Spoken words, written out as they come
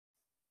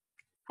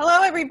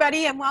Hello,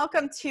 everybody, and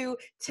welcome to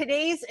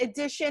today's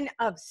edition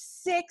of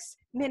 6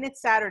 Minute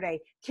Saturday.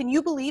 Can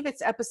you believe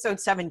it's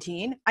episode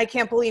 17? I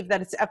can't believe that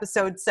it's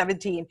episode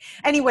 17.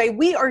 Anyway,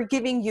 we are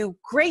giving you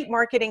great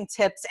marketing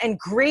tips and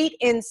great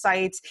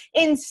insights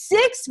in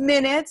 6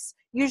 minutes,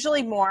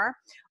 usually more,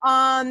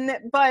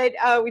 but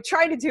we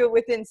try to do it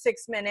within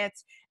 6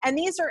 minutes. And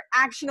these are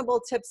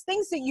actionable tips,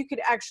 things that you could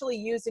actually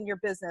use in your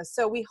business.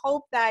 So we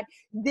hope that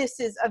this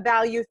is of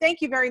value.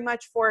 Thank you very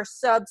much for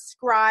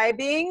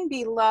subscribing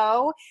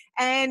below.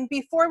 And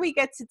before we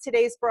get to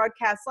today's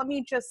broadcast, let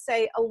me just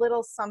say a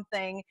little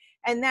something.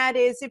 And that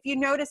is, if you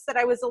notice that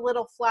I was a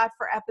little flat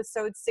for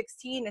episode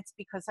 16, it's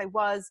because I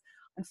was.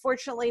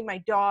 Unfortunately, my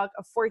dog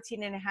of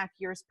 14 and a half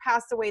years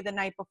passed away the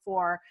night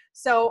before.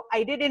 So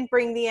I didn't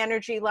bring the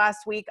energy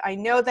last week. I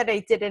know that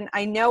I didn't.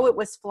 I know it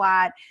was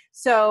flat.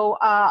 So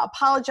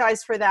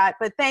apologize for that.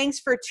 But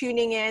thanks for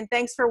tuning in.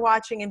 Thanks for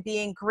watching and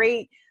being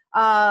great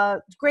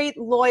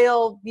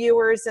loyal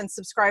viewers and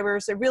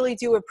subscribers. I really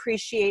do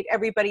appreciate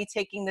everybody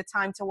taking the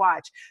time to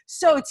watch.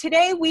 So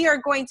today we are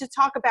going to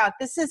talk about,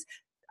 this is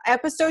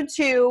episode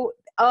 2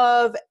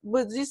 of,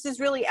 well, this is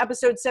really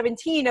episode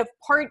 17 of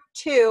part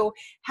 2,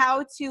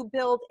 how to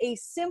build a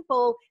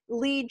simple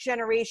lead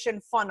generation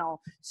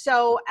funnel.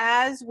 So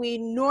as we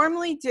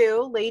normally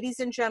do, ladies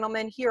and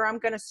gentlemen, here I'm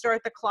going to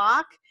start the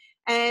clock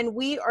and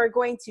we are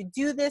going to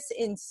do this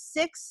in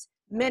 6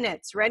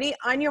 minutes. Ready?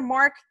 On your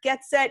mark,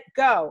 get set,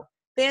 go.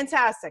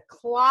 Fantastic.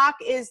 Clock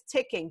is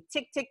ticking.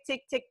 Tick, tick,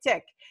 tick, tick,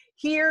 tick.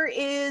 Here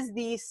is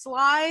the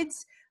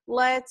slides.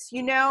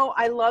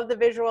 I love the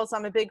visuals.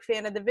 I'm a big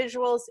fan of the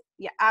visuals.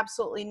 You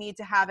absolutely need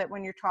to have it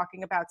when you're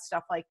talking about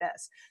stuff like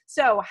this.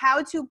 So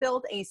how to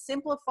build a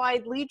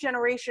simplified lead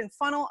generation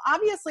funnel.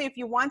 Obviously, if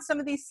you want some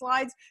of these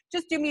slides,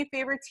 just do me a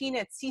favor, Tina,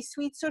 at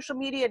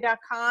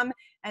csuitesocialmedia.com,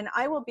 and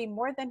I will be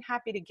more than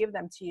happy to give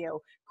them to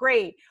you.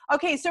 Great.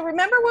 Okay, so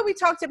remember what we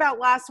talked about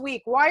last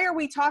week. Why are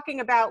we talking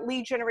about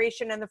lead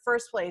generation in the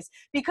first place?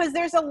 Because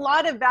there's a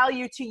lot of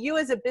value to you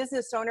as a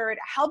business owner. It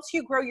helps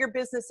you grow your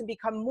business and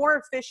become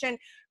more efficient,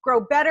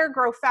 grow better,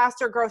 grow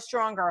faster, grow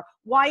stronger.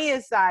 Why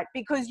is that?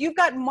 Because you've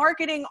got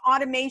marketing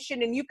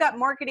automation and you've got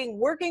marketing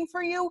working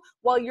for you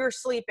while you're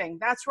sleeping.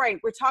 That's right.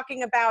 We're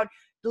talking about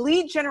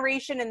lead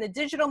generation and the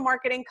digital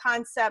marketing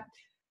concept.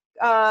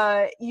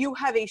 You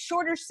have a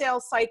shorter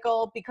sales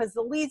cycle because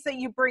the leads that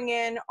you bring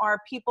in are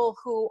people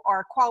who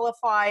are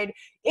qualified.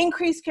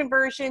 Increased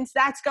conversions,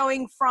 that's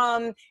going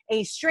from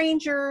a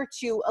stranger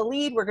to a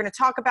lead. We're going to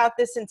talk about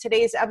this in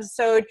today's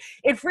episode.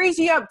 It frees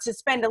you up to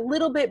spend a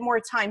little bit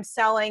more time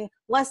selling,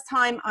 less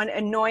time on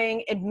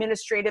annoying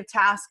administrative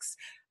tasks,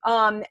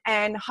 and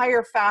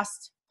higher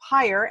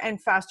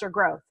and faster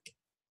growth.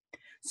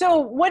 So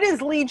what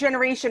is lead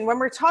generation? When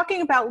we're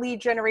talking about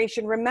lead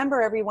generation,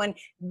 remember everyone,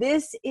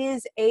 this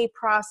is a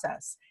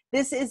process.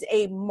 This is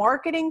a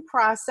marketing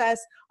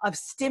process of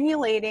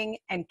stimulating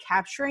and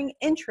capturing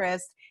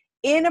interest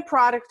in a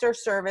product or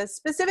service,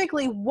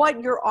 specifically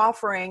what you're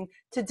offering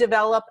to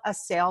develop a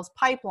sales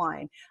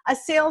pipeline. A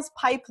sales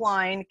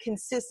pipeline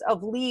consists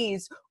of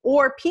leads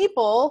or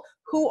people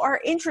who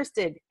are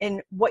interested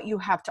in what you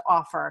have to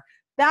offer.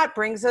 That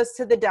brings us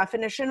to the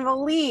definition of a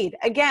lead.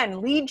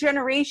 Again, lead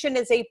generation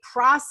is a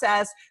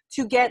process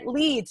to get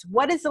leads.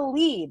 What is a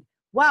lead?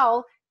 Well,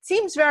 it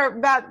seems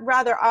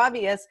rather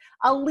obvious.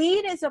 A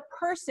lead is a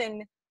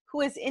person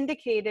who has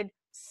indicated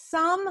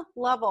some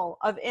level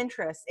of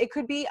interest. It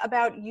could be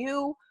about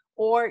you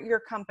or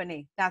your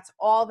company. That's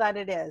all that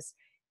it is.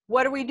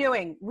 What are we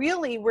doing?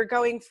 Really, we're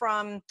going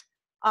from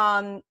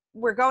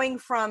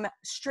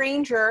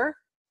stranger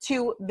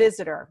to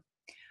visitor.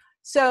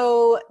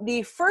 So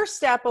the first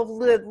step of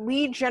the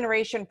lead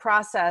generation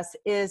process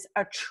is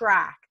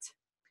attract.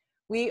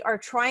 We are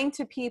trying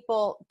to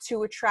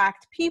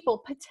attract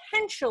people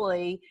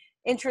potentially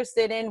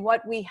interested in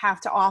what we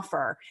have to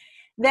offer.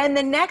 Then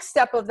the next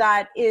step of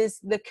that is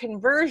the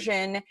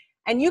conversion.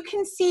 And you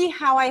can see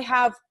how I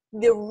have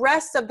the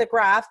rest of the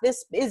graph.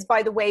 This is,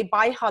 by the way,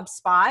 by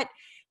HubSpot.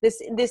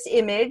 This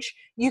image,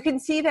 you can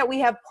see that we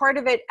have part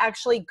of it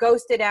actually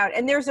ghosted out.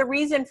 And there's a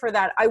reason for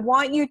that. I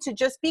want you to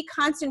just be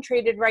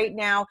concentrated right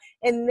now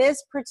in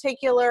this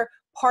particular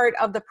part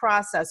of the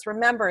process.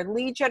 Remember,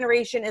 lead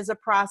generation is a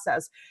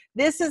process.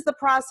 This is the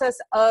process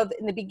of,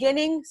 in the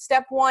beginning,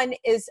 step 1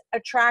 is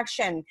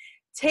attraction,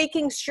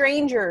 taking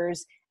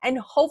strangers and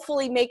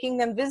hopefully making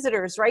them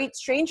visitors, right?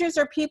 Strangers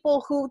are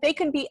people who, they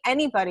can be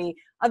anybody.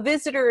 A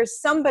visitor is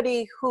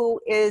somebody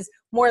who is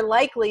more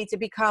likely to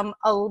become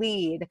a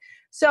lead.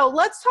 So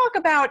let's talk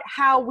about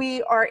how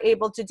we are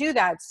able to do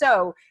that.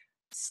 So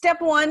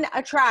step 1,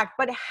 attract.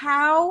 But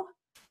how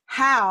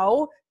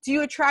do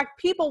you attract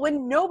people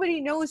when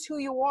nobody knows who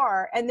you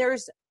are? And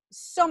there's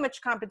so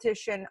much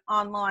competition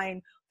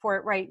online for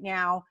it right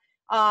now.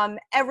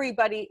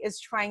 Everybody is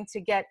trying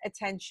to get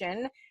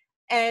attention.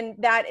 And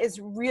that is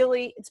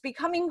really, it's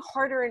becoming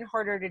harder and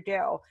harder to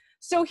do.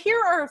 So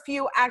here are a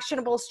few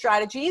actionable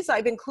strategies.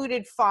 I've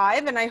included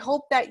 5, and I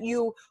hope that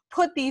you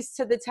put these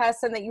to the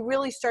test and that you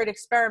really start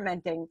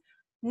experimenting.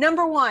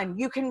 Number 1,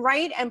 you can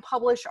write and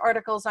publish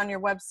articles on your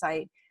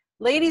website.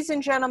 Ladies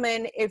and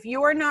gentlemen, if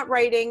you are not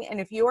writing and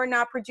if you are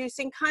not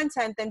producing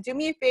content, then do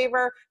me a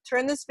favor,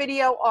 turn this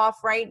video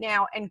off right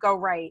now and go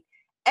write.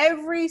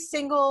 Every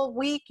single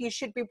week, you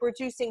should be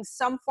producing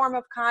some form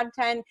of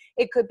content.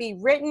 It could be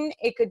written,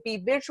 it could be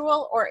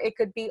visual, or it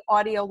could be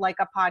audio like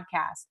a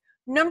podcast.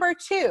 Number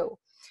two,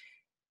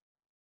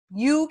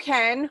 you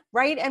can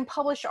write and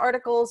publish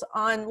articles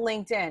on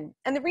LinkedIn.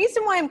 And the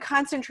reason why I'm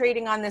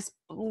concentrating on this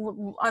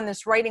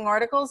writing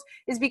articles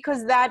is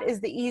because that is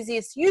the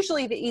easiest,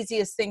 usually the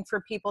easiest thing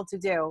for people to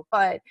do.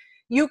 But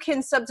you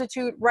can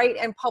substitute write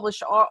and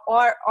publish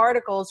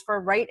articles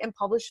for write and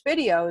publish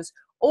videos,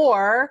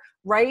 or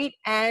write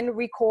and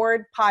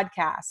record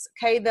podcasts.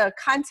 Okay, the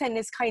content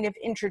is kind of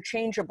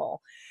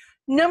interchangeable.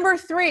 Number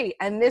three,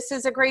 and this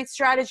is a great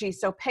strategy,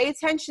 so pay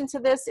attention to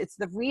this. It's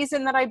the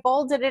reason that I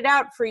bolded it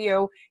out for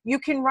you. You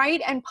can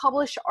write and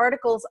publish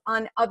articles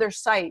on other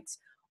sites,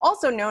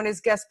 also known as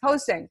guest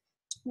posting.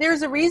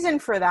 There's a reason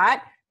for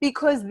that,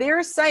 because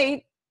their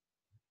site,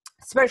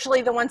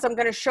 especially the ones I'm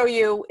going to show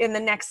you in the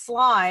next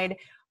slide,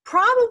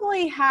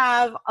 probably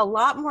have a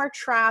lot more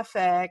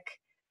traffic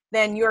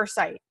than your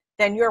site,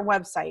 than your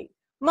website.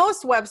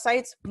 Most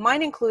websites,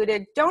 mine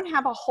included, don't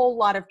have a whole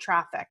lot of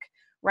traffic,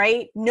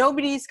 right?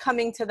 Nobody's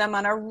coming to them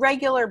on a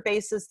regular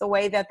basis the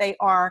way that they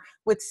are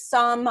with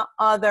some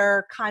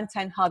other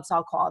content hubs,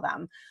 I'll call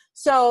them.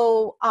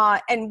 So,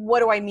 and what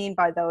do I mean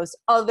by those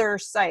other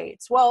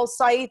sites? Well,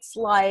 sites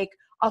like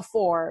a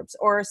Forbes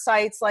or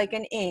sites like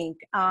an Inc.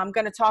 I'm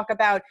going to talk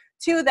about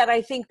two that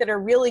I think that are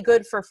really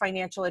good for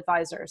financial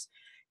advisors.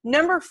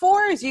 Number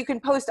four is you can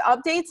post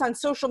updates on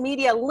social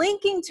media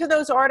linking to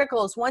those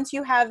articles once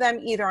you have them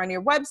either on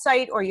your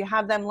website or you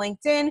have them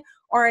LinkedIn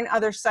or on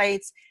other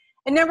sites.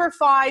 And number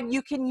five,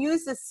 you can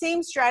use the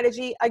same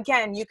strategy.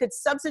 Again, you could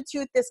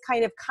substitute this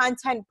kind of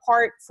content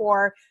part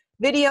for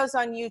videos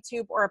on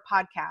YouTube or a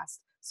podcast.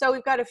 So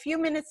we've got a few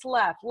minutes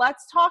left.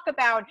 Let's talk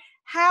about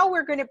how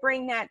we're going to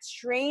bring that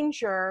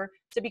stranger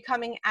to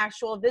becoming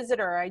actual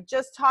visitor. I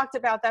just talked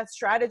about that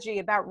strategy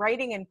about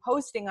writing and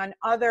posting on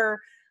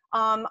other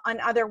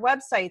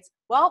websites.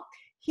 Well,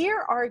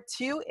 here are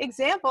two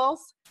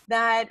examples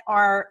that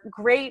are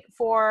great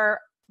for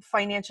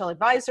financial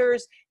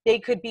advisors. They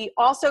could be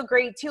also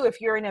great too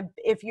if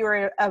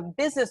you're a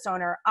business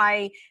owner.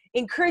 I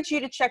encourage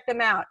you to check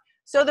them out.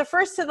 So the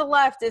first to the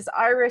left is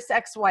Iris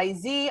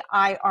XYZ,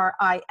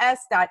 IRIS.XYZ,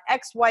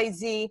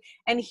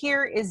 and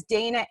here is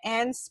Dana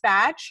Ann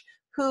Spatch,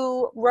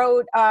 who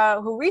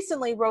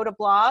recently wrote a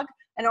blog,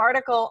 an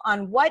article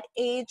on what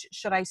age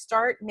should I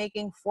start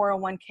making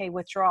 401k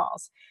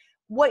withdrawals.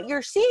 What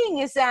you're seeing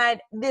is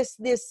that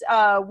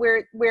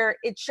where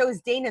it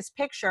shows Dana's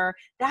picture,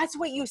 that's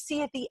what you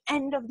see at the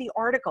end of the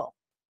article.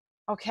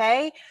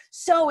 Okay,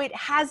 so it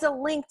has a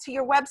link to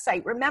your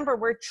website. Remember,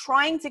 we're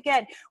trying to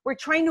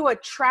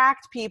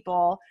attract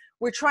people.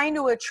 We're trying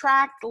to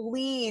attract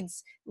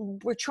leads.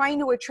 We're trying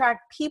to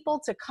attract people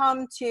to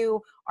come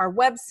to our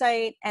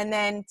website and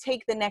then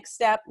take the next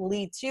step,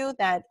 lead two.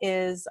 That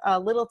is a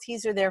little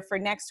teaser there for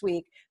next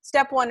week.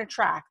 Step one,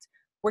 attract.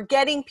 We're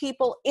getting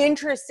people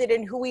interested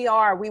in who we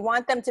are. We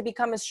want them to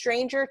become a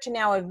stranger to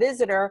now a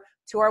visitor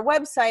to our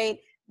website.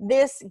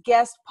 This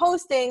guest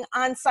posting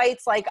on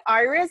sites like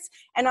Iris,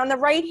 and on the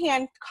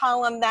right-hand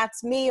column,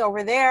 that's me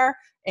over there.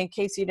 In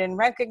case you didn't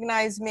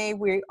recognize me,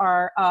 we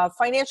are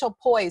Financial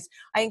Poise.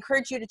 I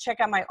encourage you to check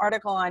out my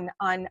article on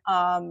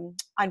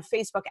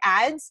Facebook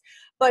ads.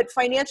 But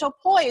Financial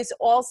Poise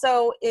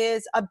also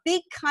is a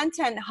big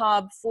content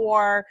hub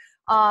for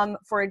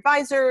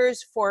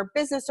advisors, for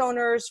business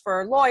owners,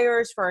 for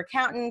lawyers, for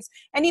accountants,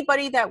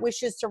 anybody that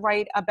wishes to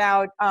write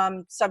about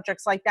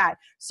subjects like that.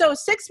 So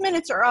 6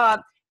 minutes are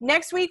up.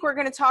 Next week, we're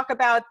going to talk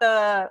about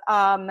the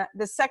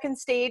second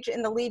stage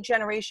in the lead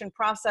generation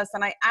process,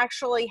 and I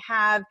actually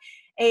have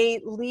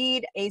a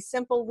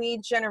simple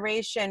lead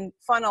generation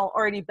funnel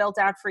already built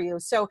out for you.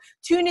 So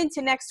tune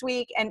into next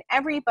week, and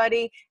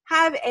everybody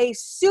have a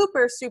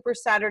super, super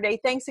Saturday.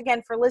 Thanks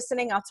again for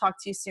listening. I'll talk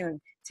to you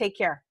soon. Take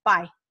care.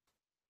 Bye.